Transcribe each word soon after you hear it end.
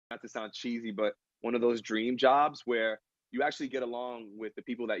not to sound cheesy, but one of those dream jobs where you actually get along with the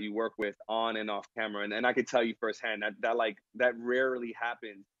people that you work with on and off camera. And I can tell you firsthand that rarely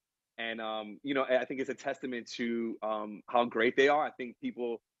happens. And I think it's a testament to how great they are. I think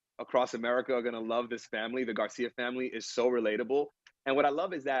people across America are gonna love this family. The Garcia family is so relatable. And what I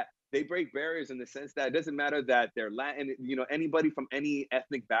love is that they break barriers in the sense that it doesn't matter that they're Latin, anybody from any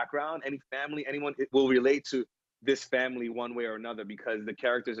ethnic background, any family, anyone will relate to this family one way or another because the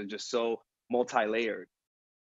characters are just so multi-layered.